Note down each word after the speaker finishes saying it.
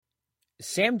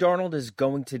Sam Darnold is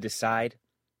going to decide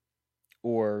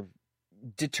or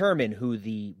determine who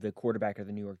the quarterback of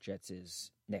the New York Jets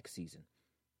is next season.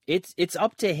 It's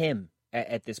up to him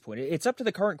at this point. It's up to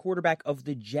the current quarterback of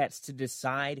the Jets to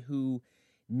decide who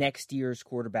next year's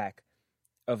quarterback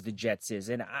of the Jets is.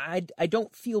 And I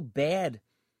don't feel bad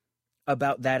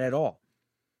about that at all.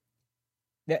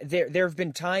 There have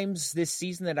been times this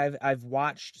season that I've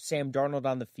watched Sam Darnold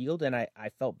on the field, and I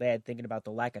felt bad thinking about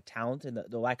the lack of talent and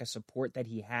the lack of support that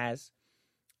he has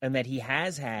and that he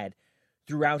has had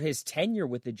throughout his tenure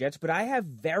with the Jets. But I have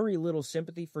very little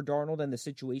sympathy for Darnold and the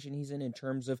situation he's in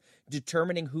terms of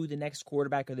determining who the next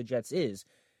quarterback of the Jets is,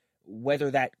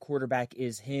 whether that quarterback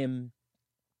is him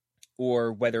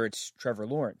or whether it's Trevor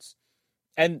Lawrence.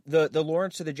 And the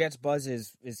Lawrence to the Jets buzz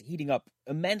is heating up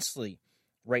immensely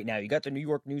right now. You got the New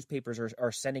York newspapers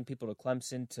are sending people to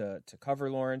Clemson to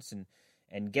cover Lawrence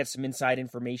and get some inside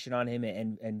information on him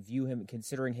and view him,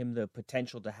 considering him the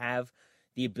potential to have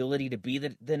the ability to be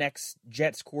the next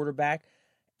Jets quarterback.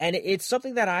 And it's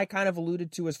something that I kind of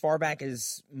alluded to as far back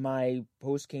as my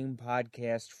post-game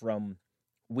podcast from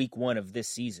week 1 of this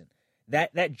season.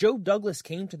 That Joe Douglas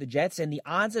came to the Jets, and the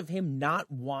odds of him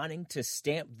not wanting to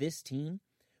stamp this team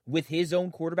with his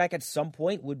own quarterback at some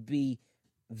point would be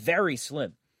very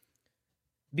slim.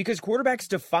 Because quarterbacks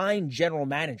define general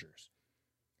managers.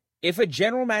 If a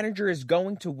general manager is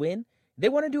going to win, they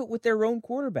want to do it with their own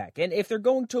quarterback. And if they're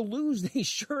going to lose, they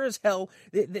sure as hell,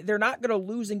 they're not going to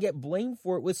lose and get blamed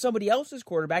for it with somebody else's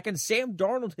quarterback. And Sam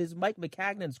Darnold is Mike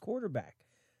McCagnon's quarterback.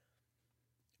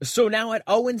 So now at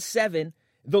 0-7,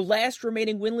 the last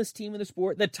remaining winless team in the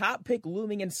sport, the top pick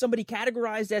looming, and somebody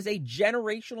categorized as a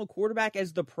generational quarterback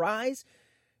as the prize,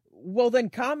 well,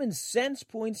 then common sense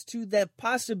points to the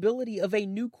possibility of a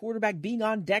new quarterback being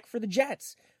on deck for the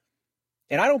Jets.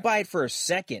 And I don't buy it for a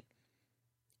second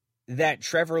that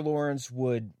Trevor Lawrence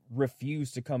would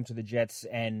refuse to come to the Jets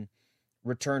and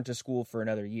return to school for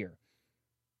another year.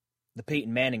 The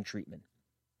Peyton Manning treatment.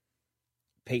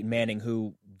 Peyton Manning,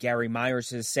 who Gary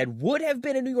Myers has said would have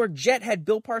been a New York Jet had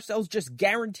Bill Parcells just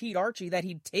guaranteed Archie that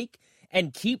he'd take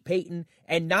and keep Peyton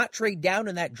and not trade down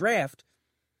in that draft.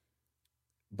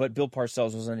 But Bill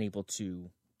Parcells was unable to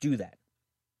do that.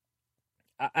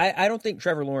 I don't think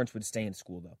Trevor Lawrence would stay in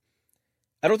school, though.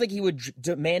 I don't think he would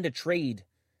demand a trade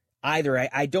either.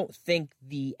 I don't think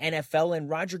the NFL and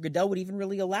Roger Goodell would even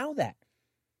really allow that.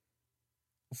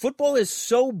 Football is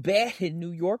so bad in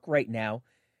New York right now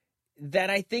that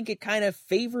I think it kind of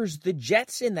favors the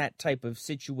Jets in that type of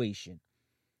situation.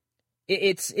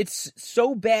 It's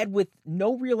so bad with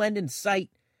no real end in sight,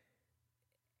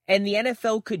 and the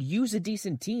NFL could use a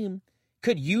decent team,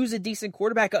 could use a decent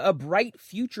quarterback, a bright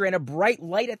future, and a bright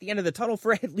light at the end of the tunnel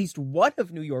for at least one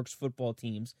of New York's football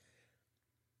teams.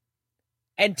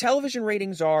 And television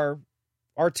ratings are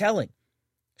telling.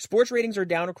 Sports ratings are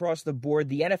down across the board.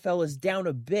 The NFL is down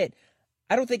a bit.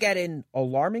 I don't think at an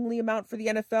alarmingly amount for the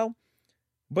NFL,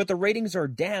 but the ratings are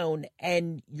down,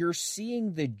 and you're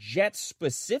seeing the Jets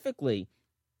specifically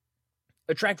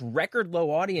attract record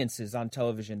low audiences on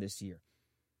television this year.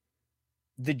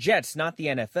 The Jets, not the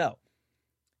NFL.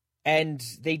 And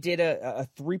they did a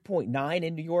 3.9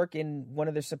 in New York in one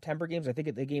of their September games. I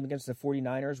think the game against the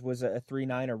 49ers was a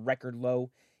 3.9, a record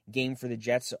low game for the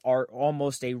Jets, are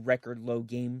almost a record low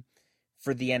game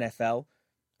for the NFL.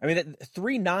 I mean,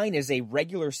 3.9 is a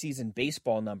regular season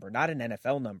baseball number, not an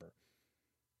NFL number.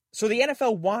 So the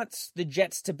NFL wants the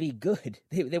Jets to be good.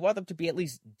 They want them to be at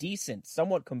least decent,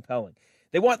 somewhat compelling.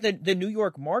 They want the New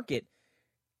York market,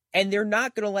 and they're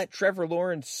not going to let Trevor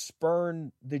Lawrence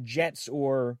spurn the Jets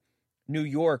or New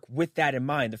York with that in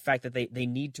mind, the fact that they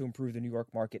need to improve the New York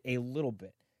market a little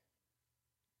bit.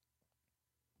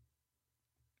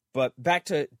 But back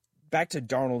to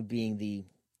Darnold being the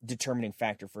determining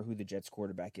factor for who the Jets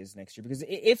quarterback is next year. Because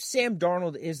if Sam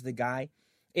Darnold is the guy,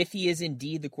 if he is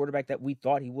indeed the quarterback that we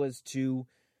thought he was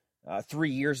 3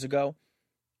 years ago,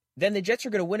 then the Jets are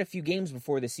going to win a few games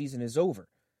before the season is over.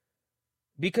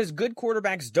 Because good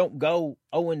quarterbacks don't go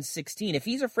 0-16. If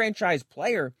he's a franchise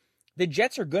player, the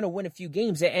Jets are going to win a few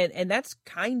games. And that's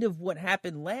kind of what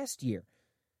happened last year.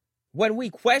 When we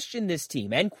questioned this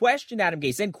team and questioned Adam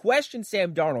Gase and questioned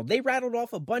Sam Darnold, they rattled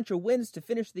off a bunch of wins to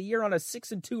finish the year on a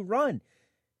 6-2 run.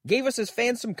 Gave us as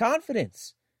fans some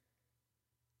confidence.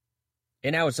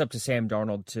 And now it's up to Sam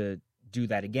Darnold to do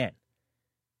that again.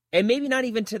 And maybe not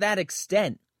even to that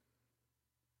extent.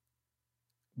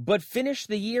 But finish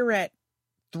the year at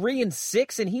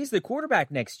 3-6, and he's the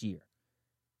quarterback next year.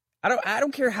 I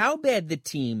don't care how bad the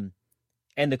team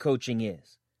and the coaching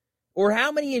is, or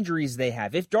how many injuries they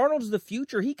have. If Darnold's the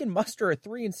future, he can muster a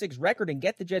 3-6 record and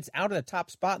get the Jets out of the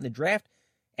top spot in the draft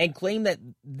and claim that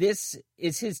this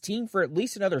is his team for at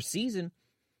least another season,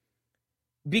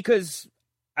 because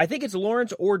I think it's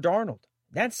Lawrence or Darnold.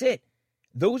 That's it.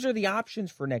 Those are the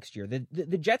options for next year.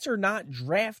 The Jets are not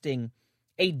drafting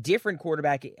a different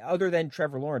quarterback other than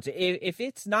Trevor Lawrence. If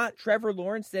it's not Trevor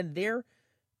Lawrence, then they're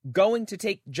going to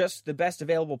take just the best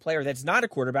available player that's not a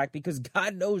quarterback, because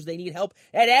God knows they need help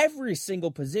at every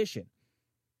single position.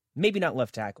 Maybe not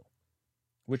left tackle,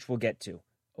 which we'll get to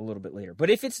a little bit later. But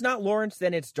if it's not Lawrence,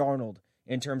 then it's Darnold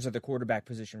in terms of the quarterback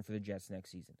position for the Jets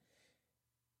next season.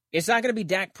 It's not going to be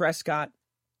Dak Prescott.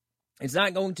 It's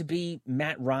not going to be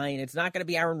Matt Ryan. It's not going to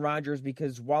be Aaron Rodgers,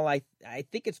 because while I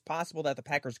think it's possible that the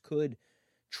Packers could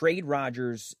trade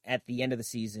Rodgers at the end of the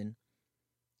season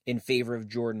in favor of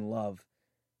Jordan Love,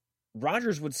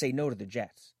 Rodgers would say no to the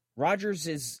Jets. Rodgers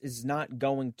is not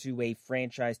going to a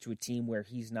franchise, to a team where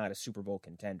he's not a Super Bowl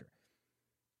contender.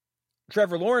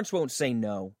 Trevor Lawrence won't say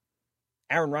no.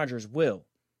 Aaron Rodgers will.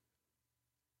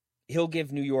 He'll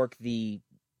give New York the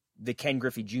Ken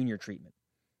Griffey Jr. treatment.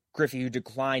 Griffey, who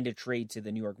declined a trade to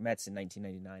the New York Mets in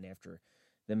 1999 after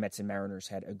the Mets and Mariners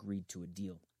had agreed to a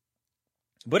deal.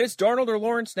 But it's Darnold or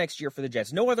Lawrence next year for the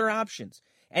Jets. No other options.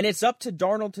 And it's up to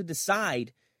Darnold to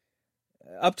decide,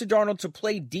 up to Darnold to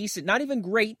play decent, not even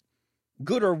great,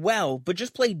 good or well, but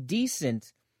just play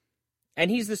decent, and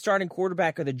he's the starting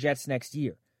quarterback of the Jets next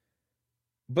year.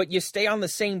 But you stay on the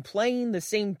same plane, the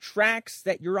same tracks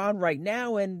that you're on right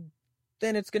now, and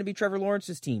then it's going to be Trevor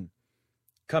Lawrence's team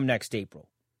come next April.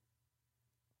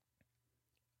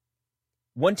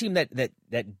 One team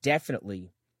that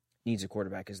definitely needs a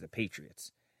quarterback is the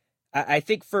Patriots. I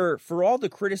think for all the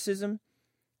criticism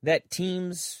that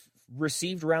teams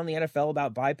received around the NFL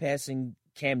about bypassing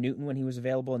Cam Newton when he was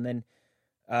available, and then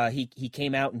he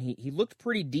came out and he looked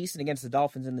pretty decent against the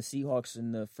Dolphins and the Seahawks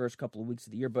in the first couple of weeks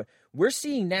of the year, but we're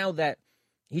seeing now that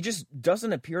he just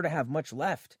doesn't appear to have much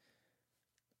left.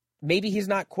 Maybe he's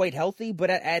not quite healthy, but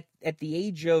at the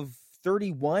age of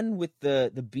 31, with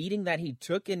the beating that he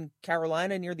took in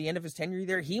Carolina near the end of his tenure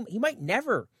there, he might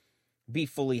never be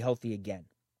fully healthy again.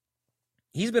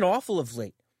 He's been awful of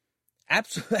late.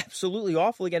 Absolutely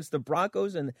awful against the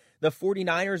Broncos and the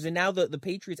 49ers, and now the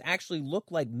Patriots actually look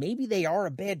like maybe they are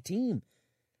a bad team,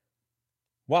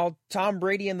 while Tom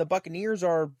Brady and the Buccaneers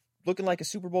are looking like a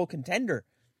Super Bowl contender.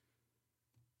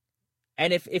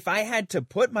 And if I had to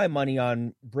put my money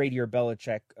on Brady or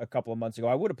Belichick a couple of months ago,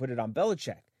 I would have put it on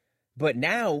Belichick. But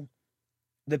now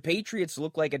the Patriots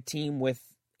look like a team with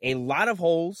a lot of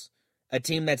holes, a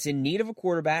team that's in need of a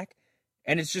quarterback,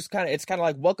 and it's kind of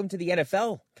like, welcome to the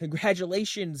NFL.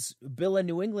 Congratulations, Bill and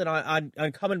New England,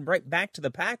 on coming right back to the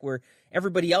pack where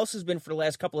everybody else has been for the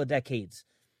last couple of decades,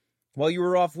 while you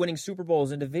were off winning Super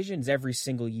Bowls and divisions every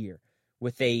single year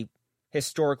with a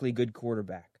historically good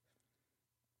quarterback.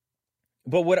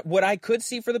 But what I could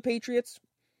see for the Patriots,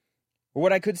 or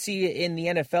what I could see in the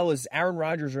NFL, is Aaron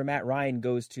Rodgers or Matt Ryan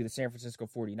goes to the San Francisco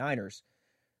 49ers.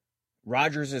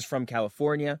 Rodgers is from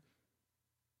California.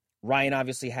 Ryan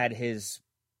obviously had his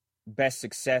best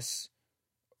success,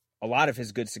 a lot of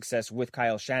his good success, with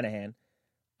Kyle Shanahan.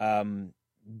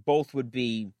 Both would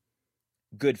be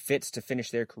good fits to finish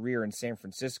their career in San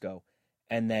Francisco.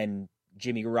 And then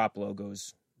Jimmy Garoppolo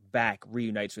goes back,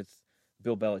 reunites with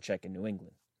Bill Belichick in New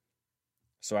England.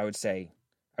 So I would say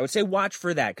watch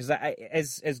for that, because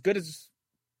as good as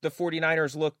the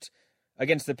 49ers looked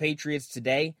against the Patriots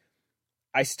today,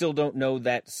 I still don't know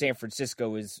that San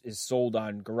Francisco is sold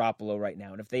on Garoppolo right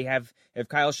now. And if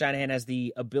Kyle Shanahan has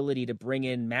the ability to bring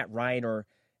in Matt Ryan or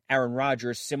Aaron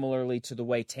Rodgers, similarly to the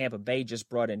way Tampa Bay just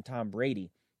brought in Tom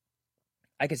Brady,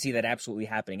 I could see that absolutely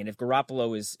happening. And if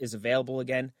Garoppolo is available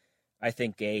again, I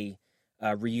think a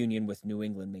reunion with New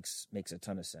England makes a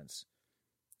ton of sense.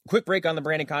 Quick break on the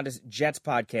Brandon Contes Jets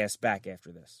podcast. Back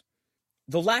after this.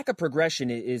 The lack of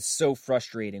progression is so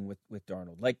frustrating with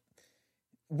Darnold. Like,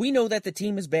 we know that the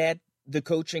team is bad, the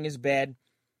coaching is bad.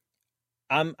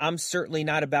 I'm certainly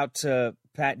not about to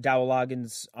pat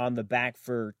Dowell-Loggins on the back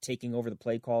for taking over the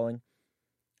play calling,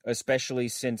 especially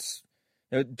since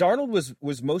Darnold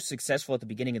was most successful at the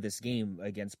beginning of this game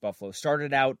against Buffalo.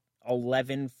 Started out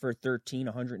 11 for 13,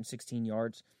 116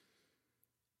 yards.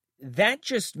 That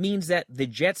just means that the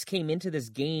Jets came into this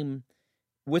game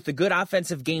with a good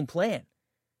offensive game plan.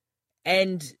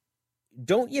 And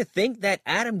don't you think that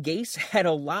Adam Gase had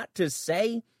a lot to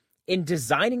say in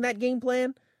designing that game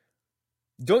plan?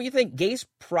 Don't you think Gase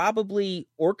probably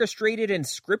orchestrated and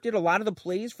scripted a lot of the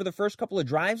plays for the first couple of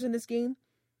drives in this game?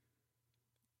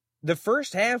 The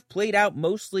first half played out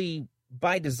mostly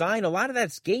by design. A lot of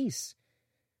that's Gase.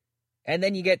 And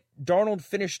then you get Darnold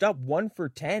finished up 1 for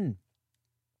 10,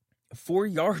 4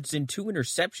 yards and 2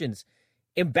 interceptions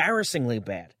embarrassingly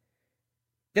bad.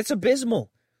 That's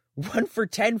abysmal. 1 for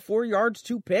 10, 4 yards,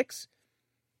 2 picks.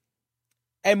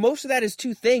 And most of that is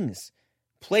two things.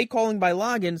 Play calling by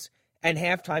Loggins and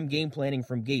halftime game planning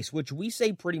from Gase, which we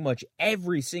say pretty much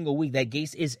every single week that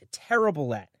Gase is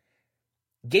terrible at.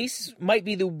 Gase might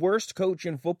be the worst coach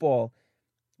in football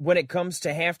when it comes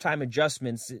to halftime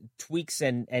adjustments, tweaks,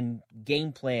 and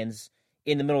game plans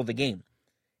in the middle of the game.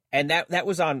 And that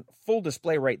was on full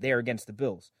display right there against the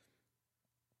Bills.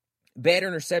 Bad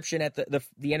interception at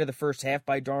the end of the first half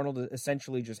by Darnold,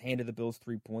 essentially just handed the Bills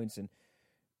 3 points, and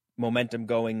momentum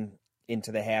going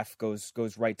into the half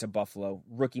goes right to Buffalo.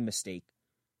 Rookie mistake.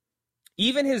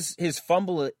 Even his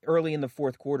fumble early in the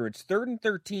fourth quarter, it's 3rd and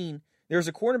 13. There's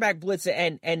a cornerback blitz,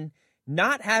 and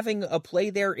not having a play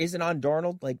there isn't on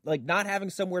Darnold. Like not having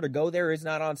somewhere to go there is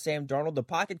not on Sam Darnold. The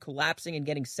pocket collapsing and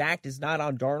getting sacked is not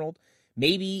on Darnold.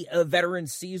 Maybe a veteran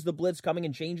sees the blitz coming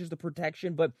and changes the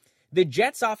protection, but the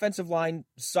Jets' offensive line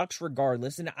sucks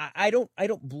regardless, and I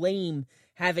don't blame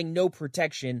having no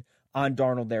protection on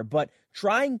Darnold there, but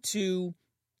trying to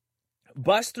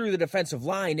bust through the defensive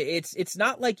line, it's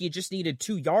not like you just needed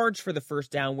 2 yards for the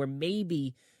first down where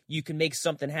maybe you can make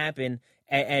something happen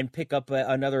and pick up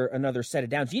another set of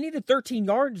downs. You needed 13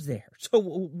 yards there. So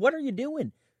what are you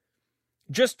doing?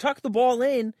 Just tuck the ball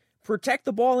in, protect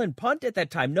the ball, and punt at that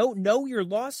time. Know your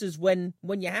losses when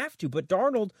you have to. But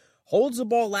Darnold holds the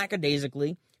ball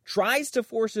lackadaisically, tries to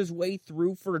force his way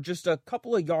through for just a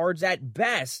couple of yards at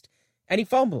best, and he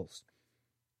fumbles.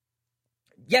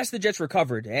 Yes, the Jets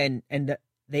recovered, and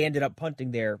they ended up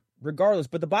punting there regardless.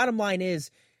 But the bottom line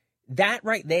is that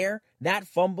right there, that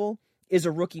fumble is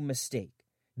a rookie mistake.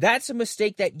 That's a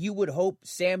mistake that you would hope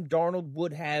Sam Darnold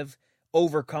would have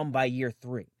overcome by year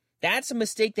 3. That's a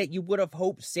mistake that you would have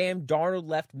hoped Sam Darnold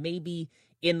left maybe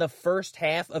in the first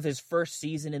half of his first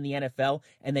season in the NFL,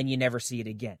 and then you never see it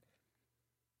again.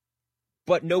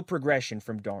 But no progression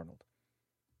from Darnold.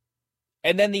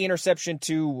 And then the interception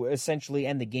to essentially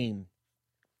end the game.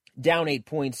 Down 8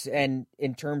 points, and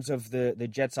in terms of the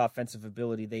Jets' offensive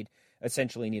ability, they'd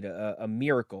essentially need a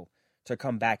miracle to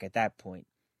come back at that point.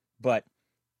 But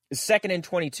 2nd and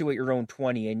 22 at your own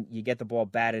 20, and you get the ball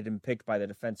batted and picked by the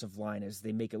defensive line as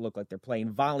they make it look like they're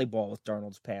playing volleyball with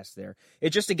Darnold's pass there. It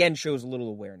just, again, shows a little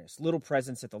awareness, little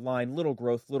presence at the line, little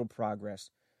growth, little progress.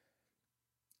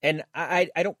 And I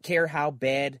don't care how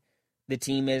bad the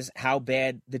team is, how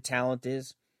bad the talent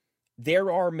is.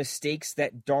 There are mistakes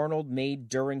that Darnold made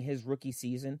during his rookie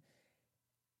season.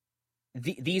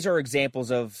 These are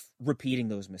examples of repeating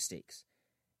those mistakes.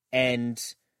 And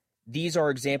these are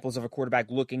examples of a quarterback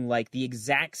looking like the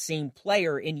exact same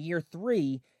player in year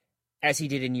 3 as he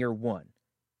did in year 1.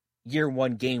 Year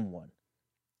 1, game 1.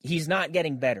 He's not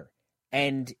getting better.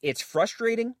 And it's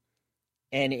frustrating.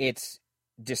 And it's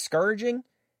discouraging.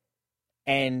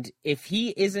 And if he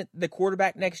isn't the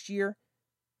quarterback next year,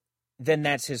 then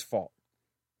that's his fault.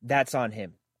 That's on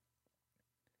him.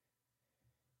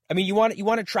 I mean, you want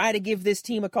to try to give this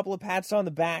team a couple of pats on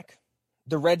the back.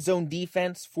 The red zone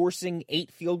defense forcing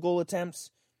 8 field goal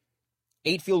attempts.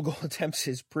 8 field goal attempts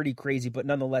is pretty crazy, but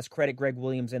nonetheless, credit Greg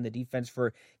Williams and the defense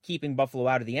for keeping Buffalo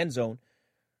out of the end zone.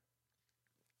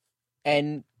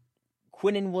 And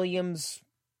Quinnen Williams,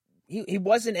 he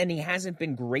wasn't and he hasn't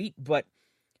been great, but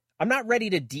I'm not ready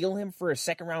to deal him for a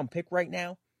second-round pick right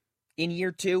now in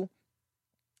year 2.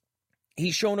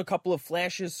 He's shown a couple of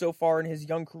flashes so far in his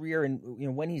young career, and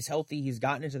when he's healthy, he's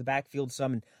gotten into the backfield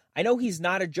some. And I know he's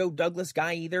not a Joe Douglas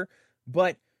guy either,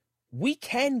 but we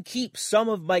can keep some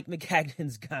of Mike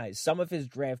Maccagnan's guys, some of his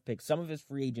draft picks, some of his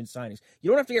free agent signings. You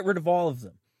don't have to get rid of all of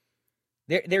them.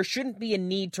 There shouldn't be a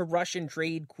need to rush and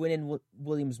trade Quinnen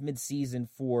Williams midseason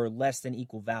for less than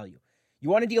equal value. You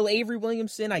want to deal Avery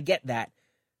Williamson? I get that,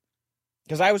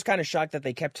 because I was kind of shocked that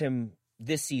they kept him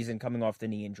this season coming off the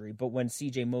knee injury, but when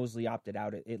C.J. Mosley opted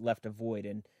out, it left a void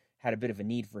and had a bit of a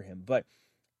need for him. But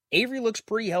Avery looks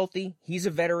pretty healthy. He's a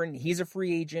veteran. He's a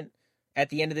free agent at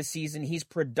the end of the season. He's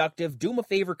productive. Do him a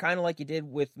favor, kind of like you did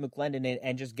with McClendon,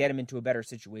 and just get him into a better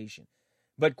situation.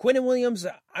 But Quinnen Williams,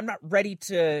 I'm not ready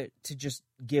to just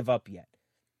give up yet.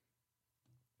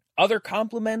 Other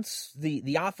compliments,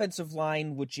 the offensive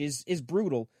line, which is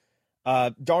brutal.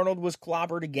 Darnold was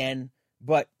clobbered again,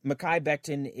 but Mekhi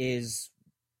Becton is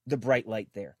the bright light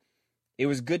there. It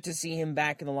was good to see him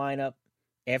back in the lineup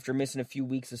after missing a few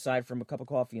weeks, aside from a cup of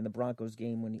coffee in the Broncos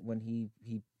game when he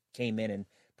came in and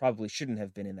probably shouldn't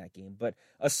have been in that game. But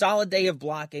a solid day of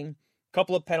blocking,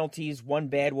 couple of penalties, one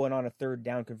bad one on a 3rd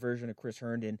down conversion of Chris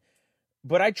Herndon.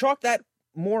 But I chalk that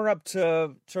more up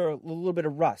to a little bit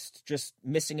of rust, just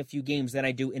missing a few games than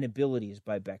I do inabilities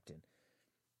by Becton.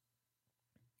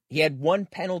 He had one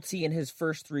penalty in his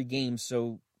first 3 games,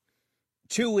 so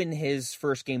 2 in his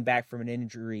first game back from an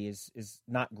injury is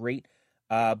not great.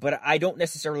 But I don't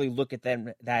necessarily look at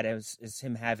that as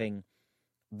him having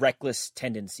reckless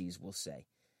tendencies, we'll say.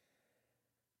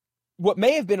 What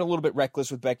may have been a little bit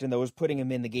reckless with Becton, though, was putting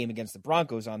him in the game against the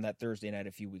Broncos on that Thursday night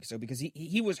a few weeks ago, because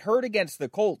he was hurt against the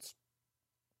Colts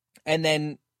and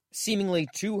then seemingly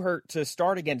too hurt to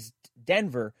start against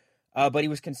Denver, but he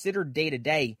was considered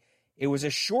day-to-day. It was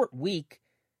a short week,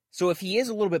 so if he is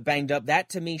a little bit banged up, that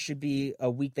to me should be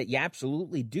a week that you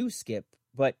absolutely do skip,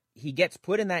 but he gets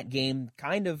put in that game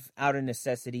kind of out of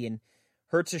necessity and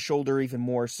hurts his shoulder even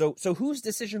more. So whose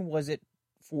decision was it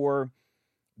for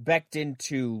Becton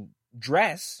to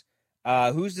dress?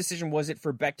 Whose decision was it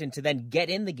for Becton to then get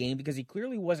in the game, because he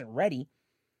clearly wasn't ready?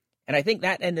 And I think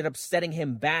that ended up setting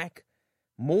him back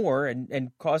more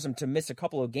and caused him to miss a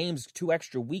couple of games, 2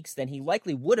 extra weeks than he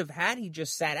likely would have had he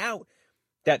just sat out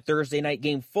that Thursday night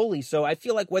game fully. So I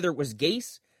feel like whether it was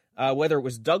Gase, whether it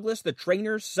was Douglas, the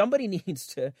trainers, somebody needs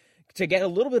to get a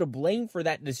little bit of blame for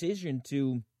that decision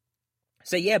to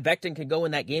say, yeah, Becton can go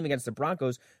in that game against the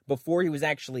Broncos before he was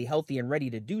actually healthy and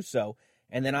ready to do so.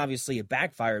 And then obviously it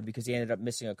backfired because he ended up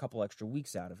missing a couple extra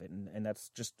weeks out of it. And that's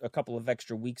just a couple of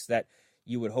extra weeks that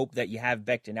you would hope that you have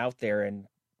Becton out there and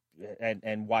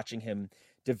watching him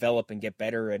develop and get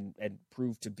better and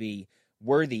prove to be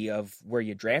worthy of where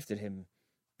you drafted him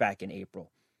back in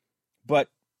April. But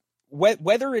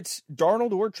whether it's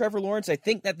Darnold or Trevor Lawrence, I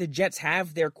think that the Jets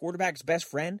have their quarterback's best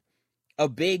friend, a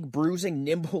big, bruising,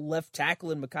 nimble left tackle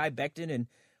in Mekhi Becton, and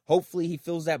hopefully he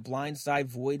fills that blindside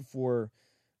void for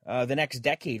the next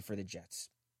decade for the Jets.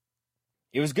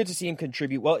 It was good to see him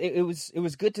contribute. Well, it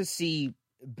was good to see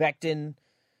Becton,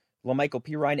 LaMichael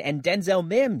Pirine, and Denzel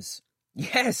Mims.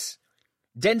 Yes,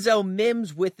 Denzel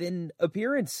Mims with an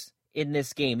appearance in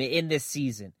this game, in this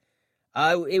season.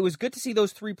 It was good to see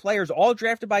those 3 players, all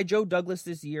drafted by Joe Douglas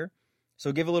this year.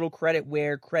 So give a little credit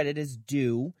where credit is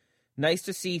due. Nice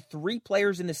to see 3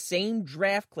 players in the same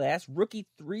draft class,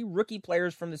 3 rookie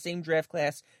players from the same draft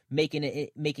class making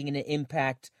an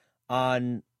impact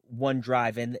on one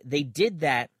drive. And they did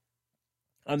that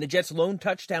on the Jets' lone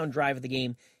touchdown drive of the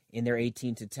game in their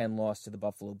 18-10 loss to the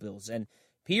Buffalo Bills. And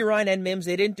Pirine and Mims,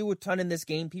 they didn't do a ton in this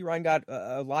game. Pirine got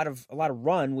a lot of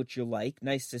run, which you like.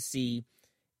 Nice to see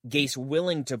Gase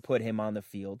willing to put him on the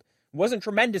field. Wasn't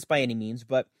tremendous by any means,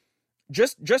 but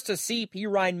just to see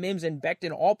Pirine, Mims, and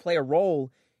Becton all play a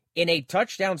role in a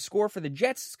touchdown score for the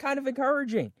Jets is kind of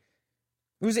encouraging.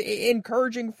 It was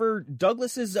encouraging for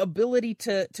Douglas's ability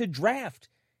to draft,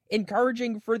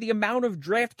 encouraging for the amount of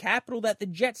draft capital that the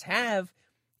Jets have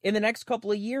in the next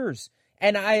couple of years.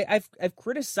 And I've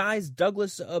criticized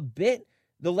Douglas a bit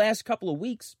the last couple of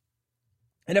weeks.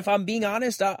 And if I'm being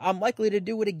honest, I'm likely to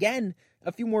do it again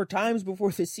a few more times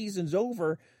before the season's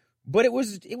over. But it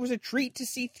was a treat to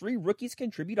see 3 rookies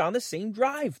contribute on the same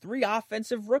drive, 3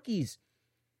 offensive rookies.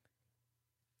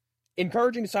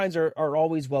 Encouraging signs are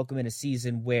always welcome in a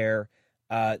season where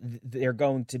they're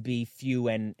going to be few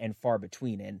and far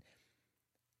between. And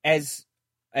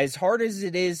as hard as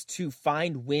it is to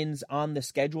find wins on the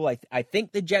schedule, I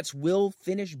think the Jets will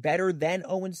finish better than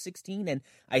 0-16, and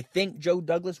I think Joe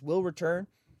Douglas will return.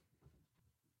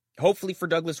 Hopefully for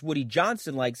Douglas, Woody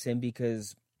Johnson likes him,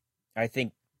 because I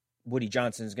think Woody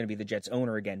Johnson is going to be the Jets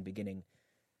owner again beginning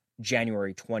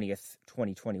January 20th,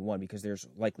 2021, because there's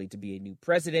likely to be a new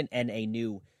president and a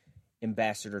new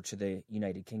ambassador to the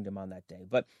United Kingdom on that day.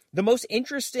 But the most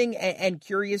interesting and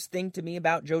curious thing to me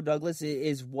about Joe Douglas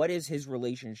is what is his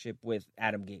relationship with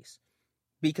Adam Gase?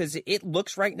 Because it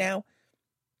looks right now,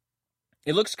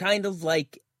 it looks kind of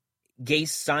like Gase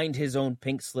signed his own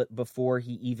pink slip before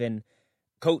he even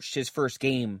coached his first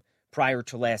game prior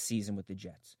to last season with the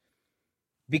Jets.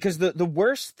 Because the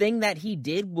worst thing that he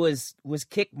did was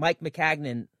kick Mike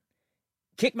Maccagnan,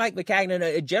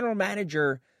 a general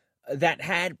manager that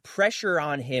had pressure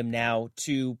on him now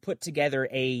to put together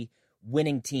a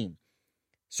winning team.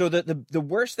 So the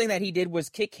worst thing that he did was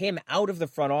kick him out of the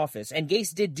front office, and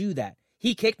Gase did do that.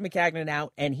 He kicked Maccagnan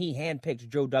out, and he handpicked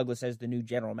Joe Douglas as the new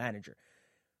general manager.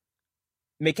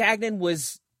 Maccagnan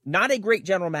was not a great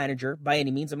general manager by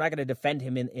any means. I'm not going to defend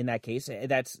him in that case.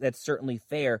 That's certainly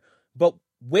fair. But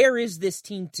where is this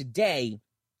team today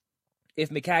if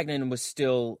Maccagnan was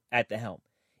still at the helm?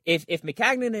 If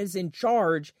Maccagnan is in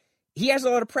charge, he has a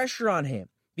lot of pressure on him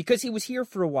because he was here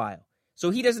for a while. So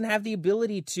he doesn't have the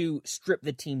ability to strip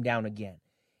the team down again.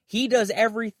 He does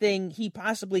everything he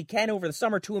possibly can over the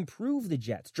summer to improve the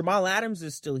Jets. Jamal Adams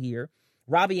is still here.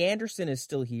 Robbie Anderson is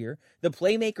still here. The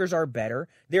playmakers are better.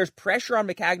 There's pressure on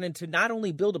Maccagnan to not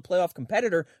only build a playoff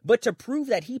competitor, but to prove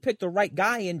that he picked the right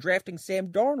guy in drafting Sam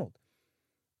Darnold.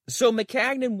 So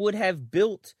Maccagnan would have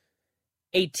built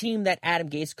a team that Adam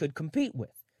Gase could compete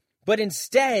with. But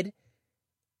instead,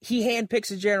 he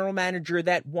handpicks a general manager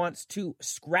that wants to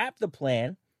scrap the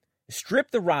plan,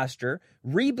 strip the roster,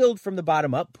 rebuild from the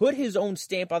bottom up, put his own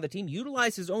stamp on the team,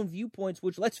 utilize his own viewpoints,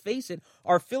 which, let's face it,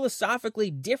 are philosophically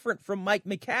different from Mike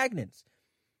Maccagnan's.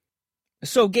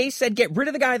 So Gase said, get rid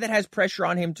of the guy that has pressure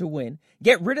on him to win,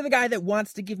 get rid of the guy that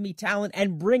wants to give me talent,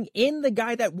 and bring in the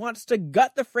guy that wants to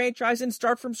gut the franchise and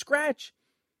start from scratch.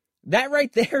 That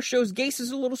right there shows Gase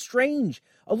is a little strange,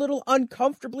 a little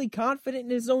uncomfortably confident in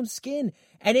his own skin,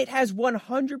 and it has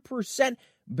 100%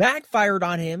 backfired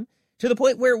on him to the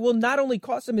point where it will not only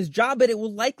cost him his job, but it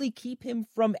will likely keep him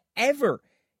from ever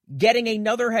getting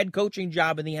another head coaching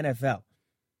job in the NFL.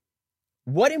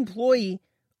 What employee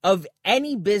of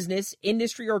any business,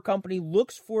 industry, or company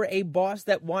looks for a boss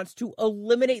that wants to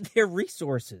eliminate their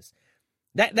resources?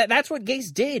 That's what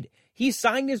Gase did. He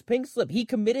signed his pink slip. He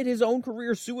committed his own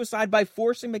career suicide by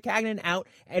forcing Maccagnan out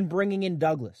and bringing in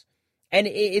Douglas. And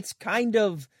it's kind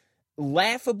of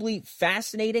laughably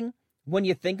fascinating when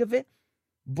you think of it,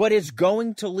 but it's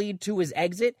going to lead to his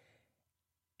exit,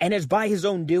 and it's by his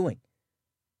own doing.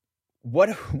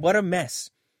 What a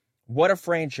mess. What a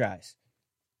franchise.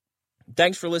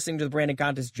 Thanks for listening to the Brandon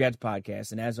Contes Jets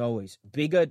podcast, and as always, be good.